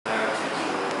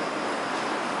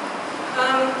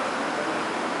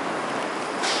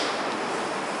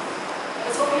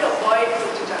hoping to avoid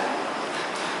Putrajaya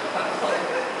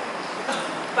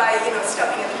by,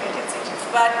 stopping at the 20th century.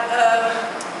 But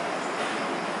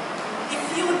if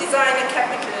you design a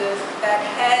capital that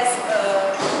has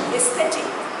an aesthetic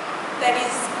that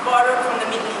is borrowed from the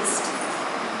Middle East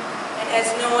and has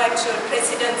no actual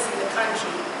precedence in the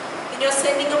country, then you're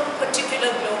sending a particular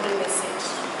global message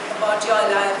about your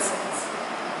alliances.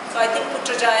 So I think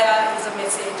Putrajaya is a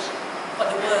message for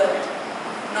the world,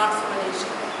 not for Malaysia.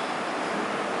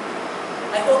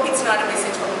 I hope it's not a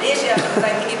message for Malaysia, because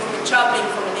I think it would be troubling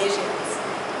for Malaysians.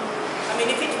 I mean,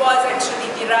 if it was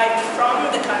actually derived from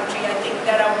the country, I think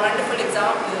there are wonderful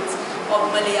examples of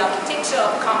Malay architecture,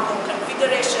 of kampung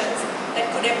configurations that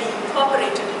could have been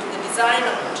incorporated into the design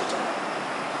of Putrajaya.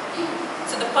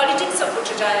 So the politics of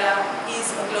Putrajaya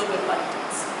is a global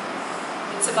politics.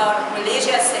 It's about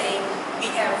Malaysia saying, we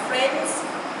have friends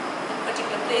in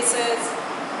particular places,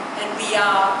 and we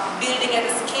are building at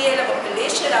a scale of a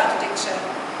palatial architecture,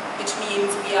 which means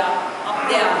we are up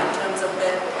there in terms of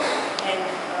wealth and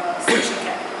social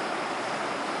capital.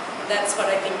 That's what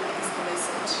I think is the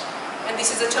message. And this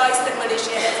is a choice that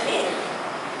Malaysia has made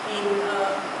in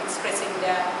expressing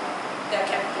their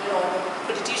capital, or the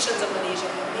politicians of Malaysia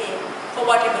have made, for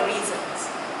whatever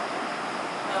reasons.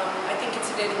 I think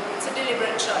it's a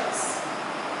deliberate choice.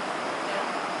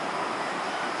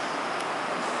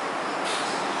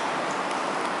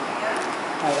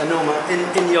 Hi, Anoma.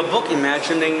 In your book,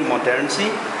 Imagining Modernity,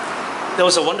 there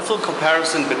was a wonderful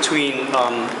comparison between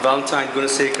Valentine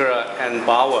Gunasekara and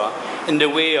Bauer in the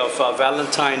way of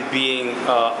Valentine being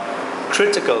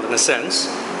critical in a sense,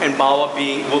 and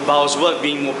Bauer's work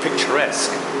being more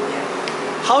picturesque.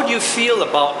 How do you feel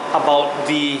about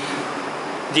the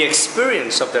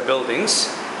experience of their buildings,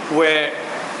 where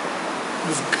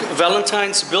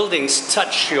Valentine's buildings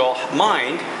touch your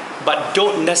mind but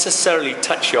don't necessarily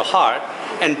touch your heart,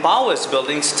 and Bauer's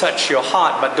buildings touch your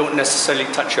heart but don't necessarily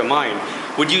touch your mind?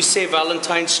 Would you say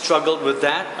Valentine struggled with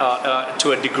that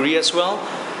to a degree as well?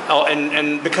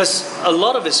 And because a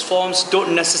lot of his forms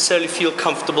don't necessarily feel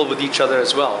comfortable with each other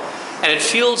as well. And it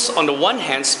feels, on the one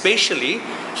hand, spatially,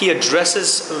 he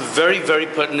addresses very, very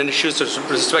pertinent issues with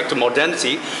respect to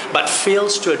modernity, but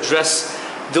fails to address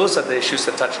those are the issues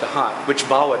that touch the heart, which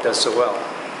Bauer does so well.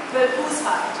 Well, whose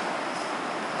heart?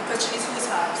 The question is whose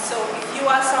heart? So if you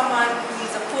are someone who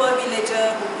is a poor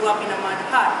villager who grew up in a mud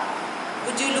hut,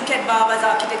 would you look at Bauer's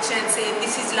architecture and say,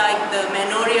 this is like the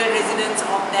manorial residence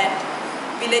of that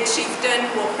village chieftain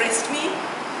who oppressed me?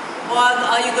 Or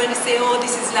are you going to say, oh,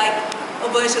 this is like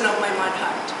a version of my mud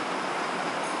hut?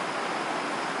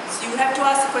 So you have to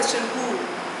ask the question, who?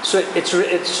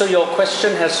 So your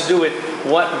question has to do with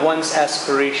what one's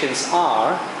aspirations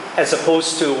are, as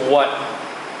opposed to what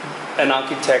an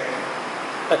architect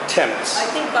attempts. I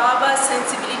think Bauer's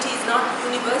sensibility is not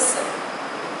universal.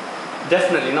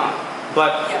 Definitely not.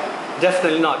 But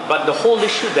definitely not. But the whole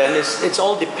issue then is it's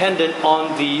all dependent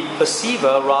on the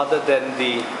perceiver rather than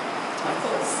the. Of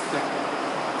course.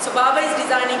 Yeah. So Bauer is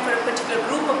designing for a particular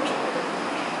group of people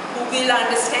who will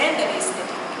understand that aesthetic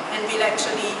and will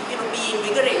actually, be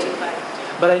invigorated by it.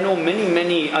 But I know many,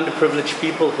 many underprivileged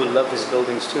people who love his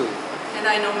buildings too. And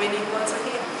I know many who also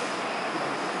hate.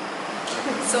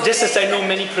 So just as I know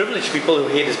many privileged people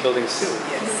who hate his buildings too.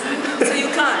 Yes. So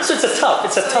you can't. So it's a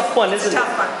tough one, isn't it? It's a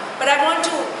tough one. But I want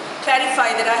to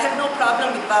clarify that I have no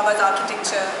problem with Bauer's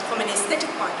architecture from an aesthetic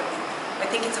point of view. I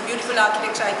think it's a beautiful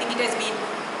architecture. I think it has been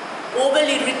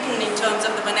overly written in terms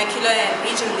of the vernacular and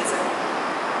regionalism,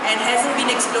 and hasn't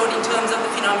been explored in terms of the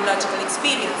phenomenological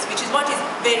experience, which is what is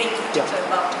very critical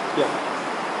about it. Yeah.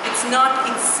 It's not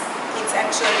its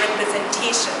actual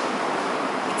representation,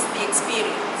 it's the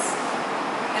experience.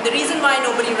 And the reason why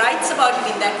nobody writes about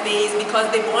him in that way is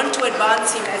because they want to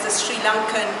advance him as a Sri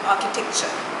Lankan architecture.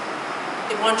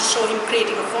 They want to show him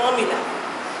creating a formula,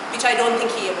 which I don't think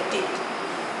he ever did.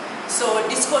 So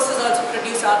discourses also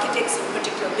produce architects in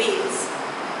particular ways.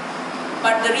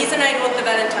 But the reason I wrote the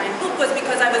Valentine book was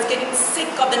because I was getting sick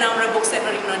of the number of books that were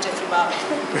written on Jeffrey Bauer.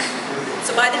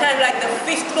 So by the time the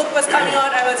 5th book was coming out,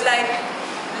 I was like,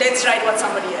 let's write what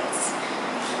somebody else.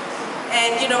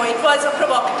 And it was a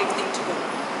provocative thing to do,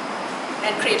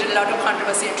 and created a lot of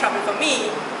controversy and trouble for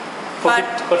me. But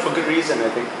for good reason, I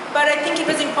think. But I think it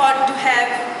was important to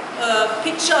have a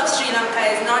picture of Sri Lanka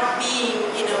as not being,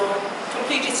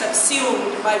 completely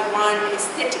subsumed by one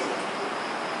aesthetic.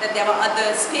 That there were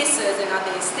other spaces and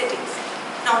other aesthetics.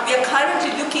 Now we are currently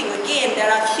looking, again,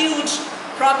 there are huge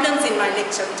problems in my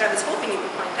lecture, which I was hoping you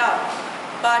would point out.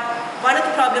 But one of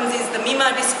the problems is the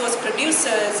Mima discourse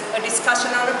produces a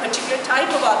discussion on a particular type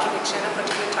of architecture and a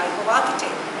particular type of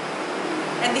architect.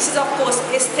 And this is, of course,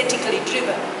 aesthetically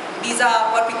driven. These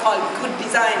are what we call good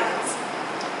designers.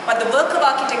 But the work of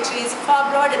architecture is far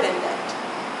broader than that.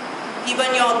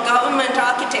 Even your government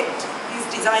architect is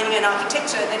designing an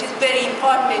architecture that is very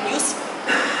important and useful.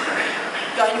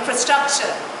 Your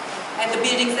infrastructure and the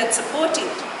buildings that support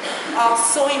it are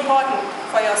so important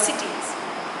for your cities.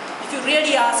 If you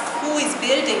really ask who is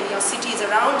building your cities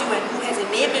around you and who has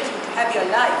enabled you to have your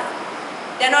life,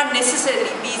 they're not necessarily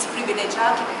these privileged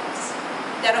architects.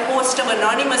 They're a host of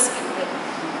anonymous people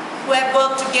who have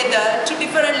worked together to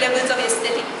different levels of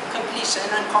aesthetic completion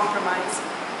and compromise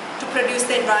to produce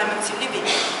the environments you live in.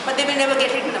 But they will never get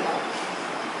written about,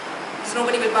 because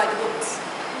nobody will buy the books.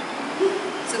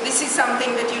 So this is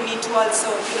something that you need to also,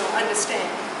 understand.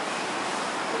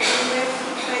 Where do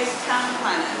you place town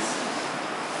planners?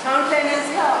 Town planners,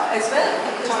 yeah, as well.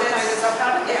 Town planners are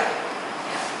part of that.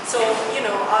 So,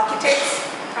 architects,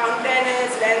 town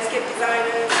planners, landscape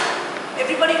designers,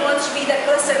 everybody wants to be that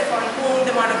person on whom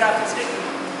the monograph is written.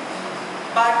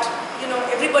 But,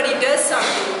 everybody does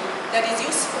something that is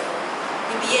useful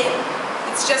in the end.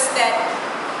 It's just that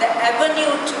the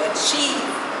avenue to achieve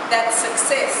that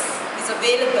success is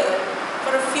available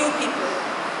for a few people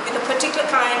with a particular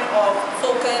kind of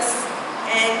focus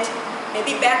and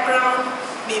maybe background,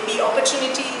 maybe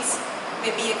opportunities,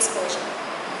 maybe exposure.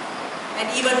 And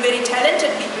even very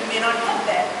talented people may not have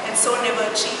that and so never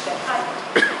achieve that height.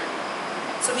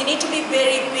 So we need to be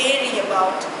very wary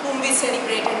about whom we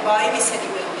celebrate and why we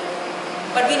celebrate them.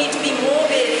 But we need to be more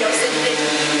wary of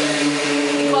celebrating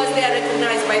people because they are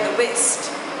recognized by the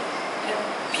West,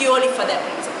 purely for that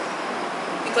reason.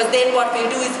 Because then what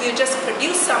we'll do is we'll just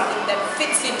produce something that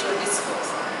fits into a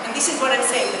discourse. And this is what I'm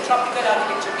saying, the tropical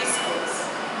architecture discourse,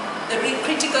 the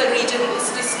critical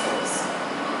regionalist discourse.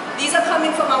 These are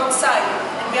coming from outside,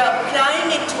 and we are applying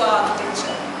it to our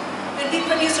architecture. When we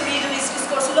produce a regionalist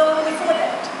discourse long before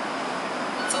that.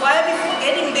 So why are we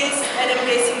forgetting this and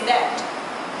embracing that?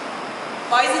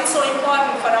 Why is it so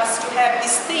important for us to have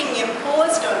this thing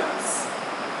imposed on us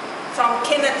from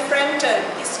Kenneth Frampton,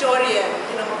 historian,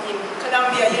 in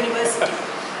Columbia University,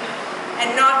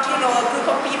 and not, a group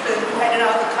of people who had an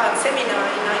Aga Khan seminar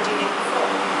in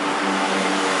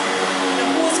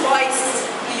 1984. Whose voice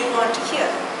do you want to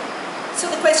hear? So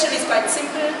the question is quite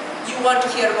simple. You want to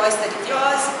hear a voice that is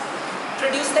yours?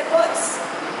 Produce that voice.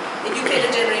 Educate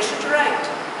a generation to write.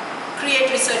 Create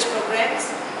research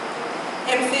programs.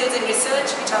 MPhils in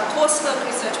research, which are coursework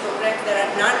research programs. There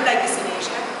are none like this in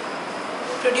Asia.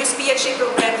 Produce PhD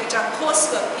programs, which are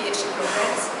coursework PhD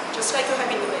programs, just like you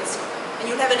have in the West. And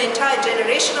you have an entire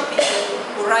generation of people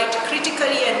who write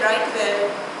critically and write well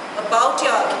about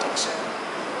your architecture.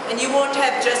 And you won't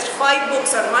have just 5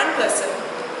 books on one person.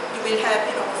 You will have,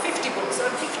 50 books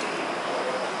on 50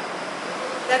 people.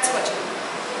 That's what you do.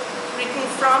 Written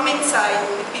from inside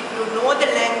with people who know the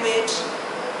language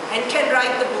and can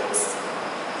write the books,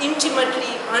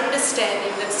 intimately understanding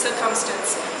the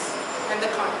circumstances and the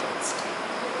context.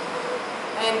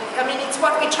 And it's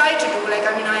what we try to do.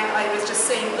 I was just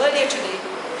saying earlier today,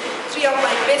 3 of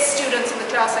my best students in the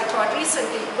class I taught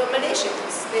recently were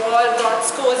Malaysians. They all got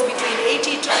scores between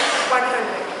 80 to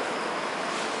 100.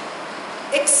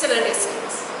 Excellent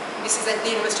essays. This is at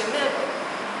the University of Melbourne.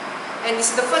 And this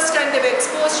is the first time they were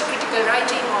exposed to critical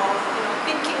writing or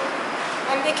thinking,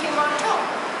 and they came on top.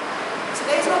 So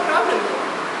there is no problem there.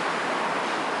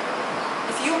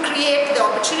 If you create the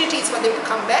opportunities for them to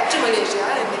come back to Malaysia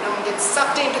and they don't get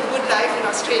sucked into the good life in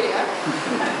Australia,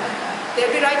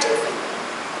 they'll be writing for you.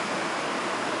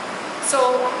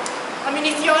 So,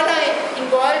 if you all are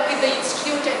involved with the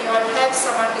institute and you all have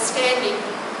some understanding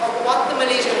of what the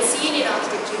Malaysian scene in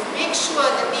architecture is, make sure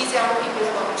that these young people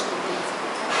have opportunities.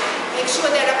 Make sure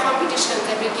there are competitions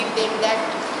that will give them that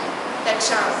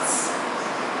chance.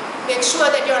 Make sure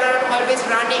that you are not always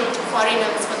running to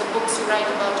foreigners for the books you write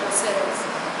about yourselves.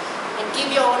 And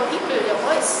give your own people your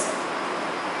voice.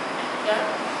 Yeah?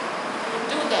 And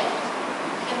do that.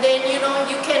 And then,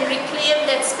 you can reclaim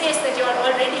that space that you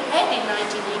already had in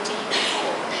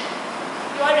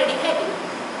 1984. You already had it.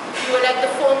 You were like the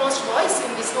foremost voice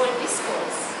in this whole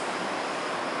discourse.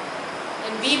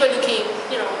 And we were looking,